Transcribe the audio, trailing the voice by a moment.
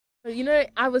But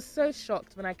I was so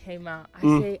shocked when I came out. I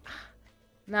Mm. say,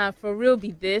 nah, for real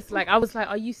be this. Like, I was like,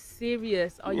 are you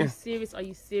serious? Are you Yeah. serious? Are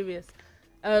you serious?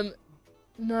 Um,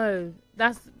 no,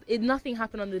 that's it. Nothing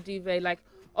happened on the duvet. Like,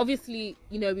 obviously,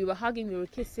 we were hugging, we were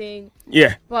kissing,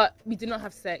 Yeah. but we did not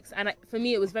have sex. And for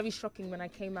me, it was very shocking when I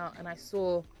came out and I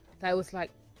saw that it was like,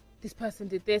 this person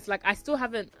did this. Like, I still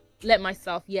haven't let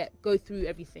myself yet go through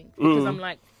everything because I'm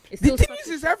like, it's The still thing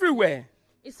is everywhere.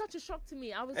 it's such a shock to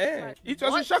me. I was just like, It was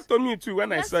a what? shock to me too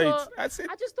when I Yeah, saw so it. I said,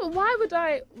 I just thought, why would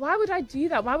I do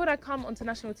that? Why would I come onto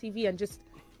national TV and just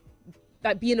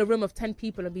like be in a room of 10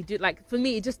 people and like, for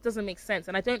me, it just doesn't make sense.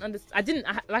 And I don't understand.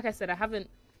 Like I said, I haven't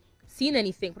seen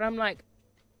anything, but I'm like,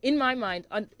 in my mind,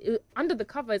 under the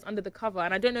cover is under the cover.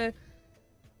 And I don't know.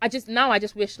 I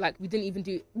just wish like we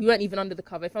weren't even under the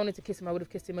cover. If I wanted to kiss him, I would have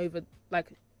kissed him over like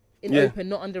in open,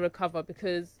 not under a cover,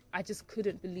 because I just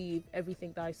couldn't believe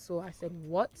everything that I saw. I said,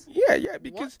 what? yeah,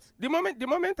 because the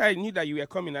moment I knew that you were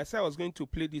coming, I said I was going to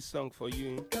play this song for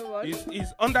you.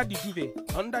 Is Under the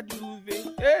Duvet. Under the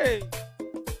Duvet. Hey.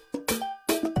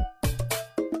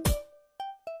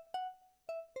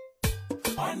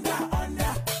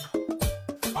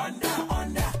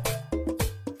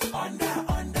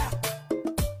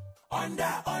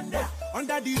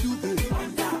 Under the duvet,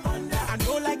 I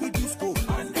know like it disco.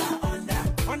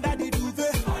 Under the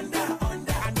duvet,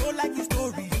 I know like the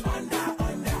story.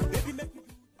 Baby, make me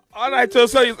All right, so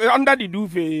it's Under the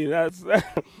Duvet. That's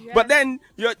But then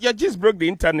you just broke the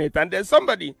internet, and then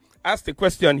somebody asked a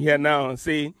question here now,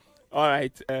 saying, all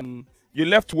right, you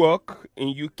left work in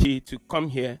UK to come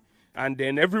here, and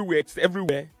then everywhere,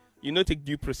 take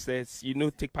due process,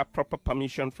 take proper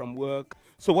permission from work.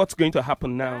 So what's going to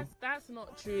happen now? That's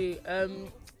not true.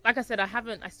 Like I said,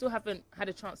 I still haven't had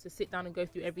a chance to sit down and go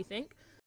through everything.